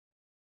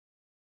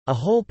A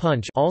hole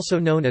punch, also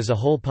known as a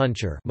hole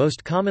puncher,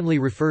 most commonly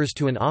refers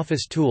to an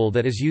office tool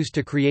that is used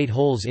to create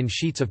holes in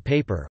sheets of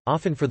paper,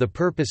 often for the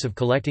purpose of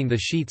collecting the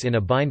sheets in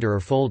a binder or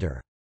folder.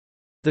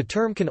 The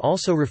term can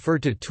also refer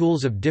to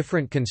tools of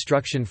different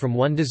construction from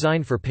one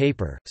design for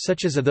paper,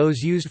 such as those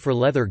used for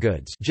leather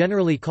goods,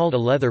 generally called a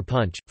leather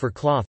punch, for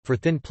cloth, for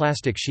thin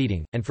plastic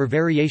sheeting, and for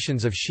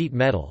variations of sheet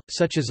metal,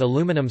 such as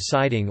aluminum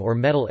siding or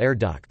metal air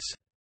ducts.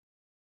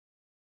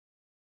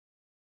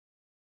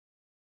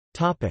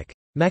 Topic: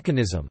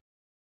 Mechanism.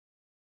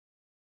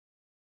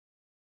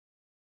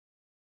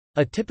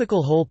 A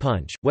typical hole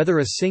punch, whether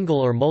a single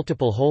or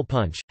multiple hole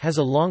punch, has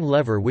a long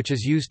lever which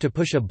is used to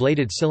push a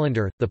bladed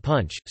cylinder, the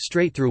punch,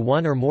 straight through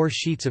one or more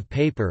sheets of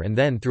paper and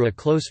then through a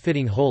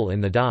close-fitting hole in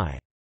the die.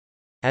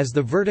 As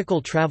the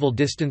vertical travel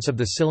distance of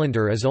the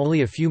cylinder is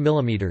only a few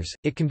millimeters,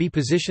 it can be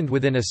positioned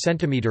within a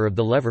centimeter of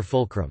the lever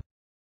fulcrum.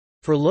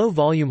 For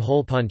low-volume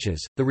hole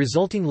punches, the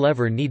resulting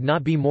lever need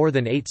not be more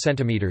than 8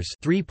 cm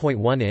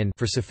 (3.1 in)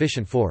 for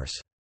sufficient force.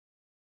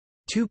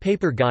 Two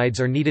paper guides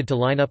are needed to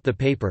line up the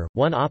paper,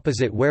 one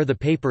opposite where the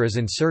paper is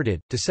inserted,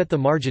 to set the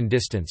margin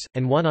distance,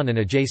 and one on an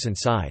adjacent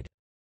side.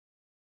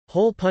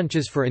 Hole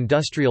punches for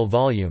industrial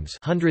volumes,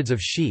 hundreds of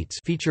sheets,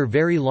 feature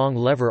very long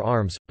lever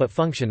arms, but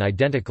function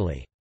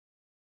identically.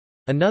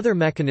 Another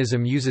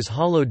mechanism uses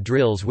hollowed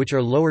drills which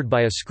are lowered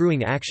by a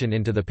screwing action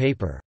into the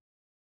paper.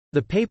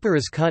 The paper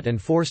is cut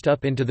and forced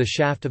up into the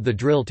shaft of the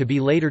drill to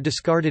be later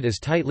discarded as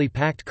tightly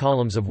packed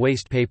columns of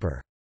waste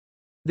paper.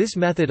 This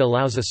method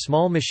allows a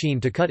small machine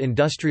to cut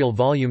industrial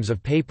volumes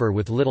of paper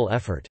with little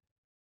effort.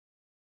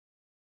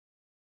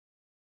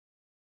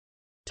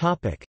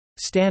 Topic: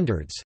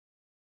 Standards.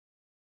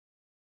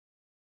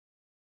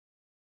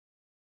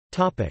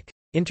 Topic: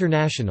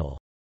 International.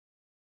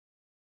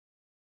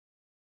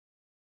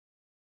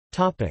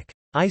 Topic: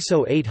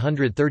 ISO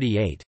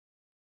 838.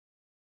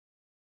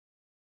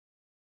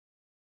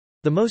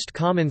 The most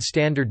common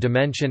standard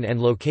dimension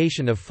and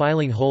location of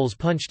filing holes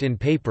punched in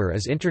paper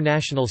is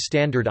International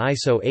Standard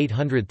ISO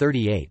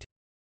 838.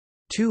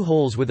 Two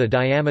holes with a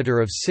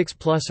diameter of 6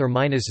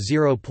 ±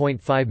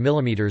 0.5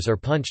 mm are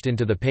punched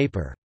into the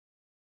paper.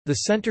 The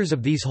centers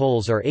of these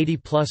holes are 80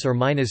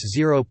 ±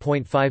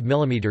 0.5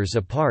 mm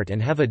apart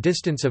and have a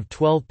distance of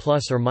 12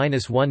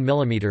 ± 1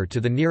 mm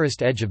to the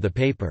nearest edge of the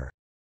paper.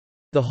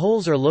 The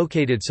holes are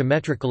located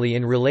symmetrically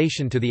in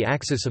relation to the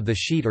axis of the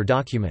sheet or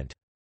document.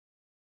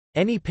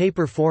 Any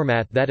paper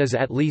format that is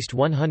at least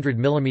 100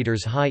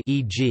 mm high,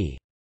 e.g.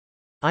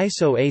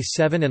 ISO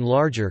A7 and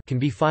larger, can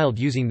be filed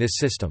using this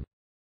system.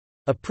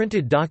 A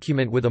printed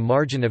document with a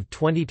margin of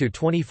 20 to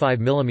 25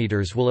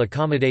 mm will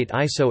accommodate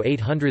ISO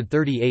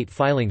 838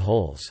 filing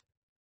holes.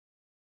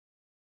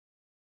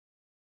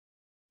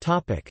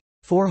 Topic: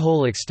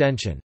 Four-hole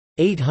extension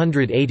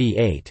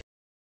 888.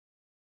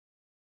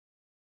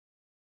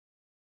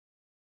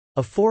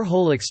 A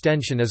four-hole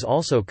extension is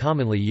also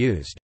commonly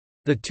used.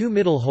 The two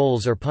middle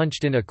holes are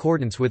punched in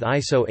accordance with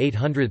ISO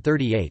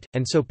 838,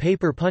 and so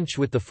paper punched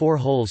with the four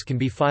holes can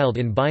be filed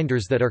in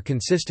binders that are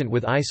consistent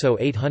with ISO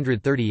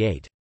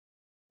 838.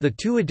 The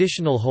two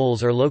additional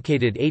holes are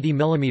located 80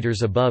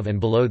 mm above and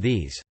below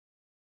these.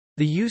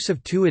 The use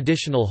of two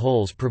additional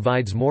holes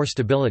provides more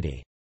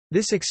stability.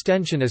 This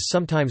extension is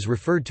sometimes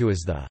referred to as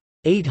the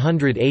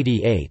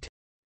 888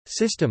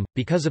 system,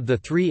 because of the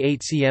 3/8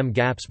 cm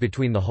gaps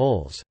between the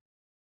holes.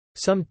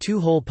 Some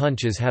two-hole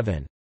punches have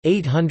an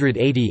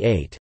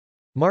 888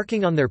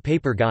 marking on their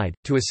paper guide,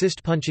 to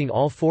assist punching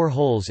all four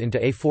holes into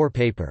A4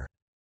 paper.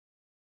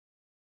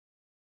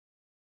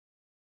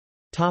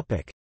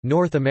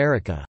 North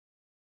America.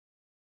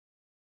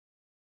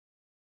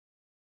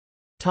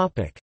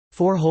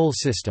 Four-hole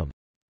system.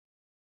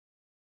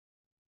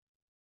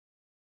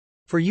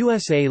 For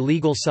USA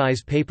legal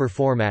size paper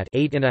format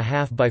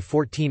 8.5 by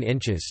 14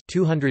 inches,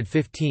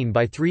 215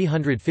 by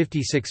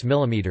 356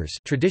 mm,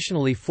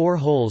 traditionally 4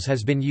 holes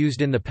has been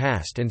used in the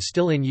past and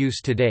still in use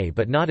today,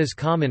 but not as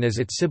common as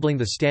its sibling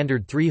the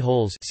standard 3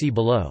 holes, see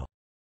below.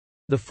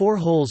 The 4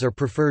 holes are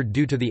preferred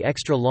due to the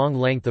extra long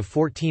length of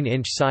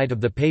 14-inch side of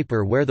the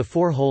paper where the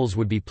 4 holes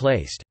would be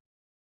placed.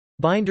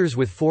 Binders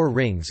with 4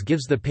 rings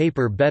gives the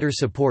paper better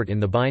support in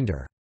the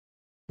binder.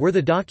 Were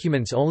the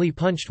documents only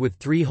punched with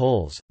 3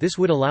 holes, this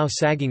would allow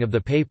sagging of the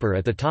paper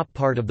at the top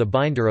part of the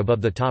binder above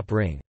the top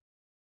ring.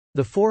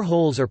 The 4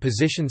 holes are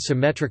positioned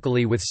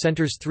symmetrically with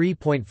centers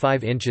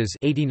 3.5 inches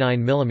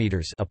 (89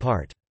 mm)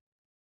 apart.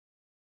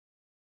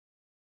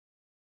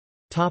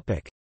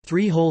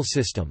 Three-hole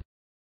system.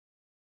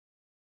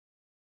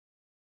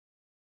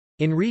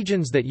 In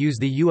regions that use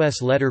the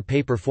U.S. letter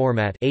paper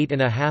format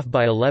 8.5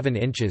 by 11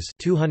 inches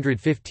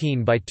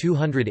 215 by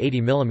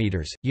 280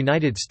 mm,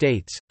 United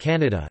States,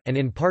 Canada, and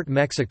in part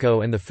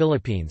Mexico and the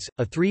Philippines,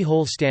 a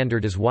 3-hole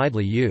standard is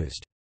widely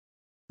used.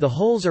 The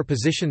holes are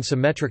positioned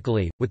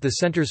symmetrically, with the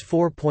centers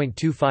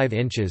 4.25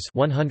 inches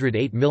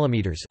 108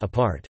 mm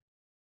apart.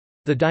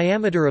 The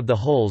diameter of the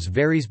holes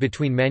varies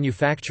between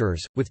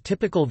manufacturers, with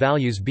typical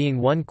values being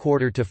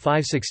 1/4 to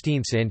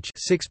 5/16 inch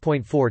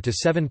 6.4 to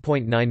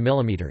 7.9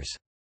 mm.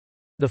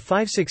 The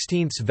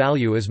 5/16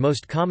 value is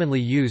most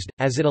commonly used,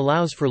 as it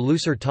allows for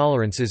looser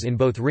tolerances in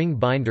both ring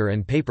binder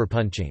and paper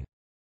punching.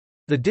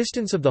 The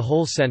distance of the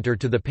hole center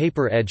to the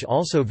paper edge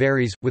also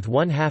varies, with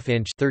 1/2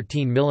 inch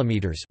 13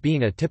 mm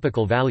being a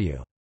typical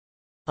value.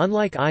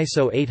 Unlike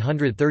ISO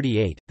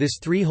 838, this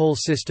three-hole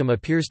system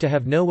appears to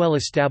have no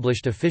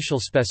well-established official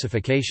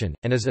specification,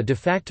 and is a de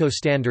facto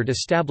standard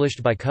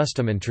established by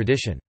custom and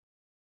tradition.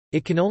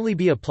 It can only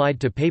be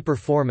applied to paper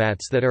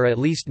formats that are at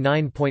least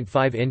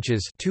 9.5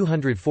 inches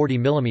 240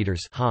 mm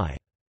high.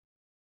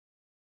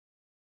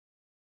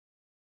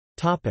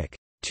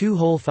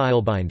 Two-hole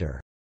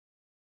filebinder.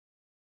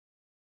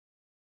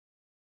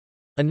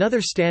 Another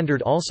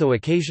standard also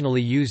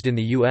occasionally used in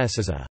the U.S.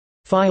 is a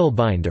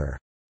filebinder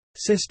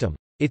system.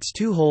 Its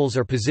two holes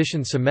are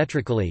positioned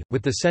symmetrically,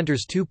 with the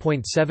centers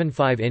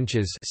 2.75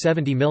 inches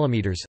 70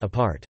 mm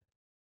apart.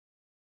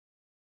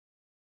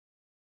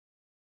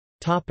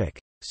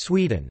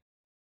 Sweden.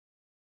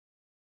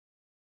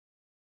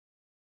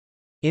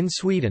 In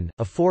Sweden,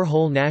 a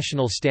four-hole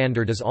national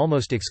standard is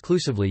almost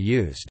exclusively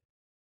used.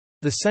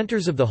 The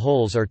centers of the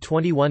holes are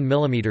 21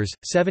 mm,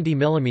 70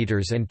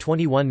 mm and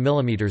 21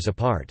 mm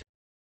apart.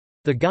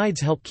 The guides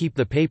help keep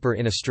the paper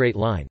in a straight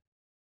line.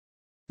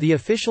 The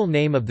official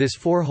name of this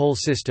four-hole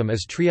system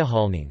is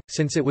Treahållning,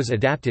 since it was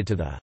adapted to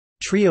the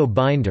trio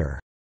binder,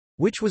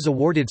 which was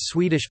awarded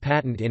Swedish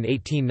patent in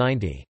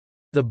 1890.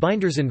 The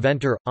binder's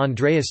inventor,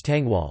 Andreas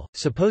Tengwall,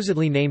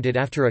 supposedly named it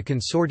after a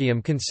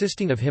consortium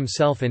consisting of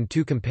himself and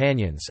two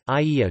companions,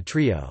 i.e. a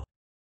trio.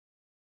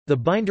 The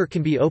binder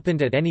can be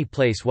opened at any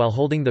place while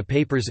holding the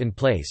papers in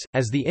place,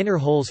 as the inner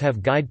holes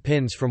have guide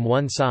pins from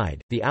one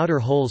side, the outer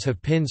holes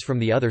have pins from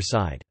the other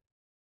side.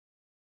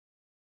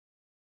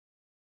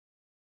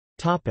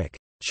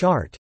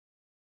 Chart.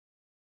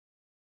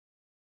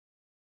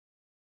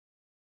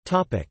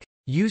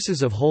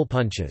 Uses of hole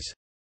punches.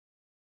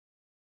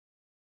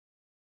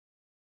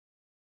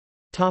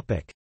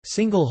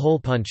 Single hole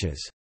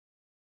punches.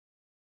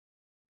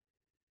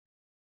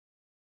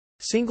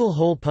 Single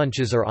hole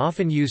punches are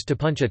often used to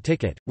punch a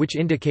ticket, which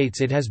indicates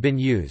it has been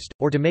used,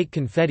 or to make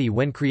confetti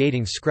when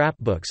creating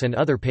scrapbooks and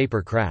other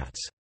paper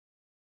crafts.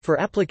 For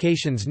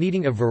applications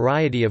needing a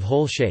variety of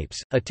hole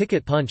shapes, a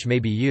ticket punch may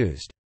be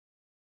used.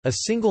 A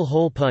single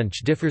hole punch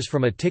differs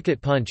from a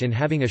ticket punch in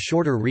having a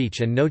shorter reach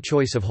and no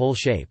choice of hole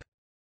shape.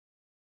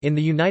 In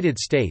the United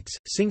States,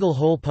 single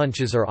hole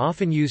punches are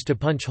often used to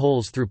punch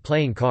holes through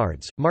playing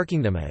cards,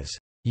 marking them as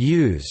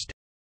used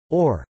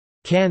or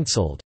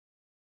canceled.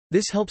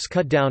 This helps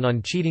cut down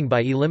on cheating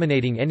by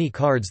eliminating any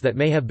cards that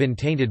may have been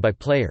tainted by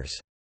players.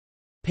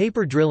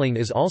 Paper drilling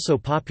is also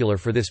popular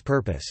for this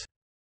purpose.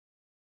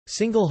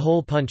 Single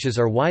hole punches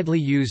are widely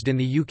used in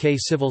the UK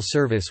civil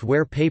service,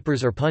 where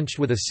papers are punched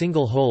with a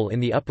single hole in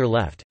the upper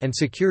left, and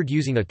secured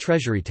using a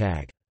treasury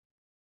tag.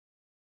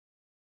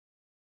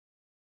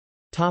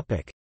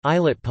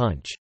 Eyelet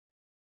punch.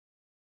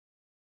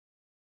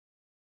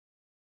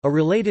 A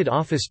related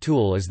office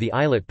tool is the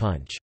eyelet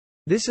punch.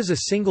 This is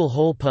a single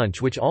hole punch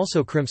which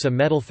also crimps a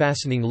metal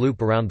fastening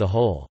loop around the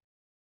hole.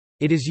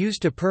 It is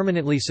used to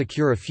permanently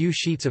secure a few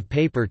sheets of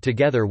paper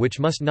together which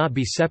must not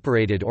be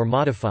separated or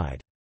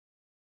modified.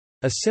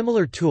 A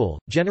similar tool,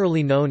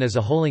 generally known as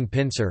a holing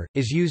pincer,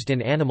 is used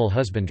in animal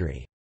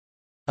husbandry.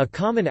 A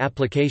common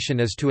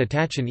application is to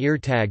attach an ear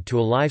tag to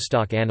a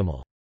livestock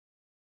animal.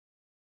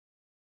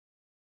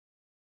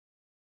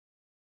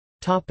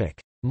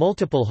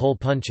 Multiple hole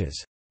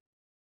punches.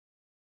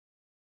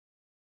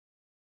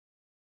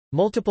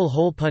 Multiple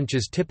hole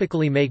punches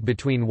typically make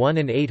between 1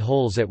 and 8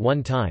 holes at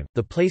one time,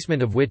 the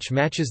placement of which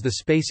matches the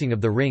spacing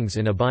of the rings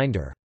in a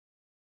binder.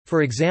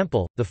 For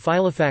example, the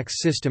Filofax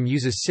system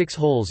uses 6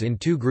 holes in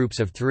 2 groups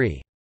of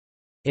 3.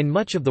 In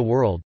much of the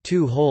world,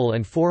 2-hole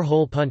and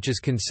 4-hole punches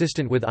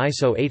consistent with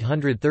ISO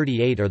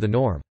 838 are the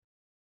norm.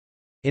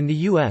 In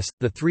the US,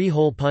 the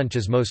 3-hole punch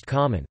is most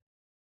common.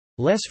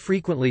 Less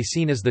frequently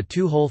seen is the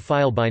 2-hole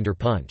filebinder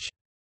punch.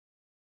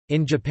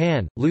 In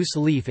Japan, loose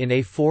leaf in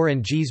A4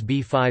 and JIS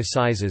B5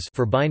 sizes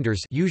for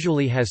binders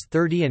usually has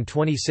 30 and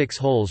 26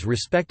 holes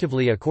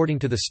respectively, according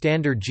to the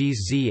standard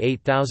JIS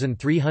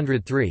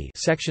Z8303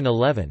 section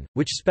 11,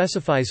 which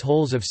specifies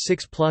holes of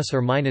 6 plus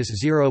or minus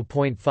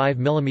 0.5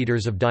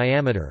 mm of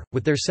diameter,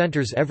 with their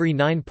centers every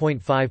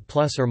 9.5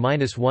 plus or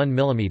minus 1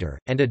 mm,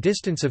 and a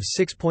distance of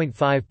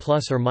 6.5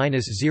 plus or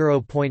minus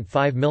 0.5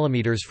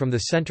 mm from the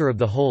center of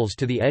the holes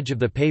to the edge of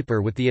the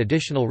paper, with the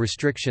additional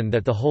restriction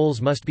that the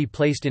holes must be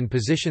placed in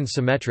position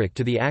symmetric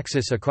to the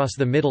axis across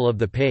the middle of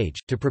the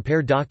page. To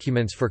prepare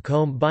documents for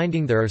comb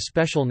binding, there are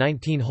special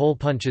 19-hole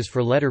punches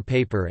for letter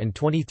paper and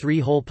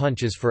 23-hole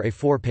punches for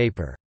A4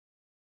 paper.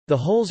 The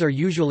holes are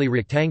usually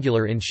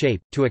rectangular in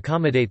shape, to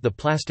accommodate the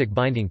plastic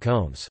binding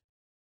combs.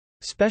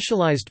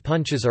 Specialized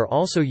punches are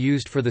also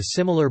used for the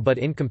similar but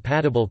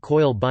incompatible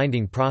coil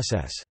binding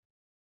process.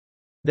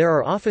 There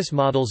are office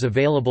models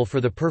available for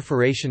the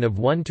perforation of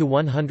 1 to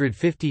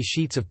 150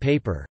 sheets of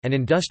paper, and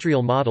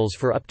industrial models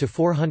for up to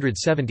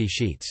 470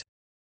 sheets.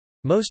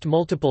 Most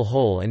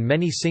multiple-hole and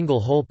many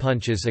single-hole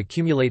punches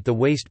accumulate the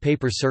waste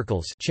paper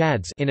circles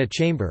chads in a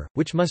chamber,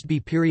 which must be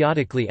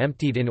periodically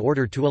emptied in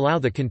order to allow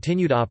the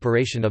continued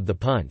operation of the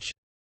punch.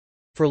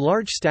 For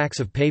large stacks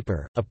of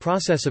paper, a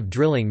process of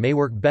drilling may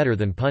work better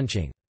than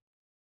punching.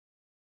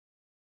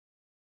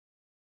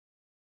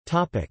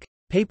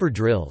 Paper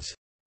drills.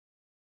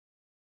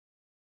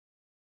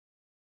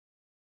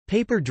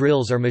 Paper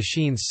drills are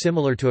machines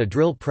similar to a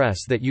drill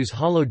press that use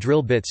hollow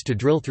drill bits to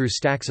drill through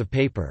stacks of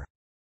paper.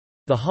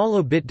 The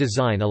hollow bit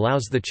design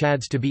allows the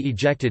chads to be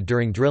ejected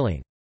during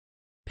drilling.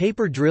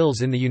 Paper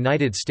drills in the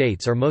United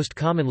States are most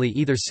commonly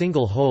either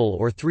single-hole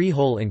or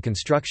three-hole in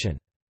construction.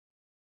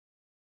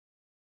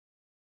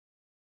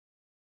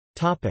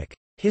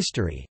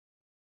 History.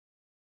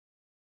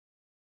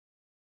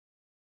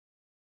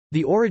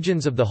 The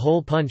origins of the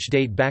hole punch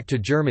date back to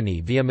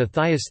Germany via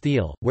Matthias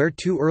Thiel, where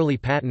two early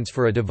patents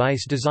for a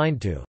device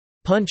designed to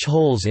punch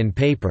holes in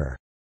paper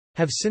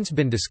have since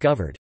been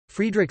discovered.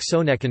 Friedrich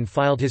Sonecken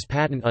filed his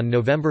patent on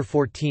November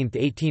 14,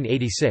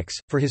 1886,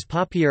 for his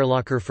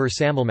Papierlacker für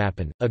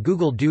Sammelmappen. A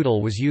Google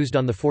Doodle was used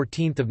on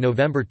 14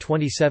 November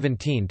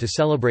 2017 to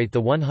celebrate the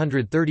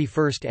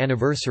 131st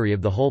anniversary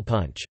of the hole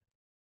punch.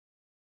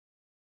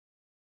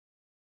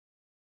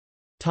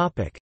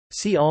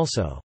 See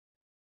also: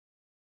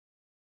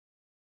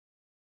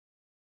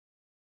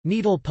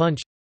 needle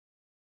punch,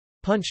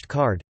 punched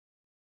card,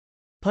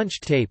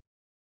 punched tape,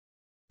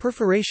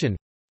 perforation,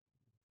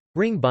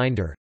 ring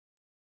binder,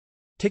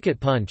 ticket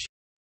punch,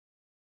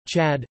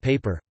 chad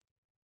paper.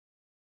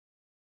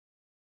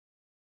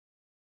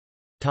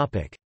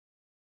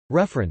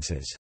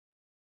 References: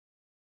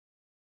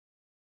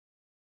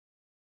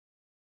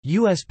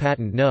 U.S.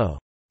 Patent No.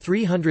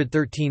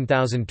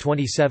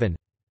 313027.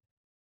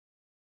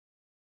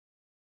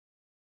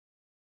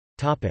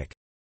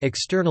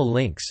 External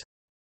links.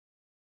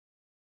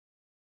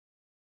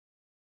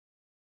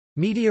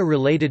 Media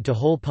related to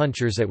hole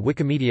punchers at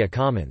Wikimedia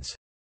Commons.